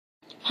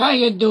How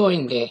you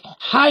doing there?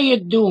 How you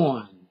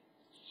doing?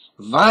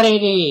 What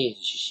it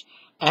is?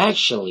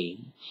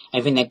 Actually,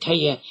 I'm gonna tell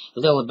you a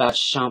little about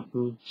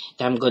something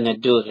that I'm gonna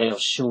do real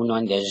soon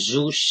on the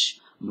Zeus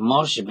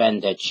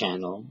Morsbender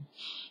channel.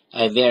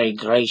 A very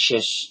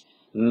gracious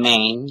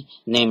man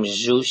named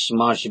Zeus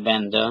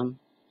Morsbender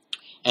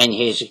and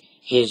his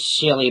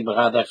silly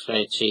brother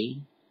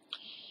Fritzy.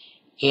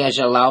 He has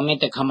allowed me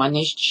to come on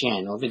his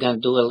channel. We're gonna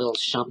do a little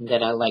something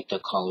that I like to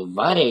call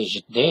What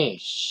Is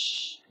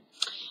This?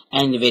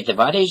 And with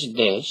What Is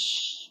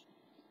This?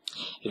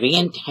 We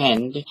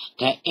intend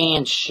to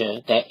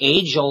answer the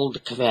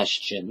age-old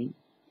question,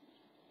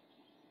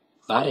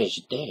 what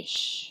is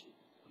this?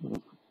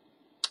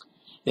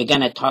 We're going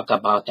to talk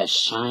about the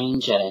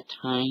signs of the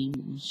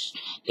times.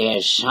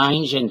 There's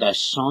signs in the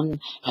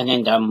sun and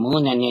in the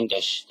moon and in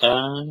the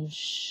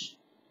stars.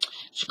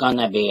 It's going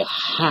to be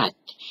hot.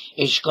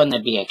 It's going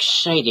to be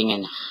exciting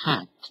and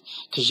hot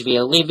because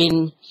we're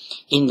living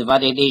in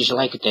what it is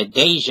like the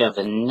days of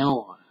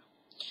Noah.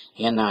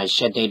 You know, I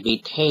said they'd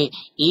be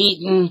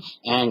eating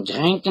and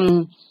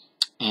drinking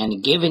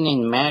and giving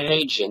in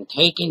marriage and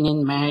taking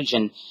in marriage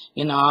and,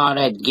 you know, all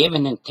that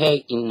giving and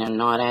taking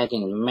and all that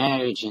in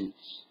marriage and,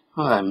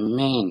 oh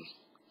man,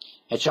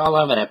 it's all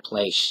over the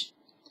place.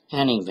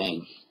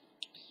 Anyway,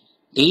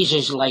 these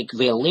is like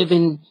we're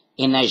living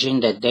in as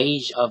in the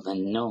days of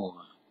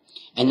Noah.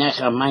 And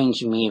that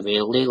reminds me of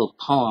a little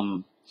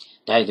poem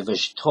that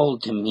was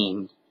told to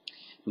me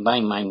by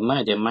my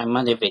mother. My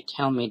mother would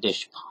tell me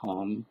this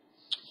poem.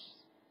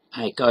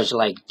 It goes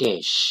like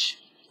this.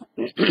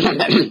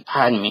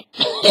 Pardon me.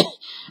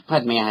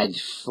 Pardon me, I had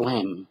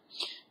phlegm.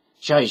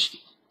 Just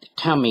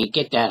tell me,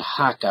 get that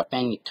hock up,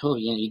 and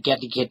you got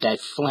to get that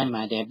phlegm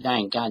out there. But I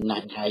ain't got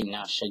nothing right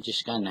now, so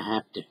just gonna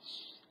have to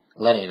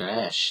let it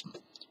rest.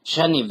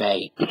 So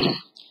anyway,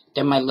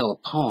 then my little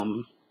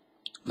poem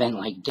went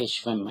like this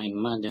from my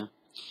mother.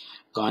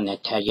 Gonna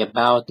tell you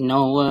about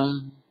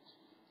Noah.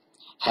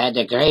 Had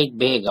a great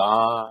big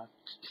ark.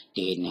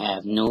 Didn't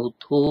have no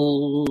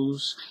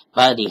tools,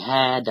 but he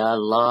had a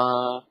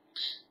lot.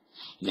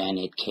 When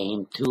it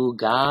came to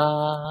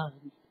God,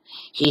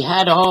 he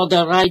had all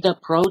the right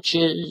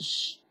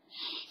approaches.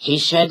 He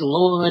said,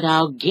 Lord,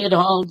 I'll get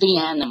all the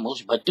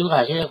animals, but do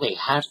I really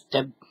have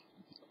to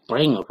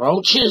bring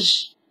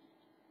roaches?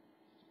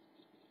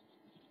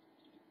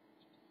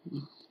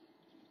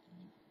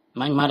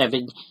 My mother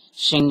would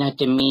sing that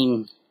to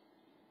me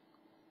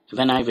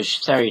when I was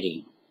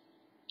 30.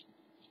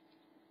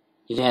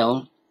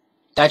 Well,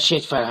 that's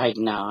it for right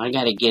now. I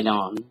gotta get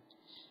on.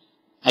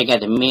 I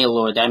got a mail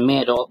order. I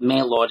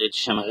mail ordered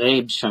some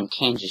ribs from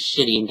Kansas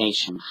City, and they're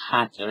some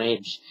hot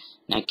ribs.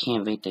 And I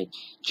can't wait to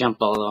jump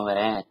all over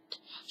that.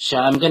 So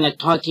I'm gonna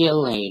talk to you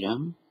later.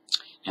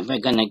 And we're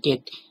gonna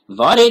get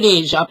what it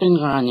is up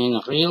and running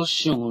real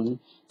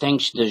soon,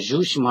 thanks to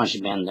Zeus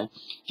Morsbender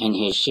and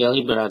his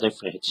silly brother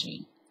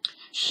Fritzy.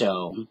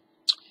 So,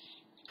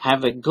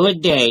 have a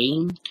good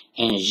day,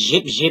 and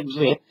zip zip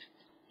rip.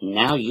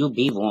 Now you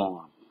be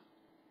warm.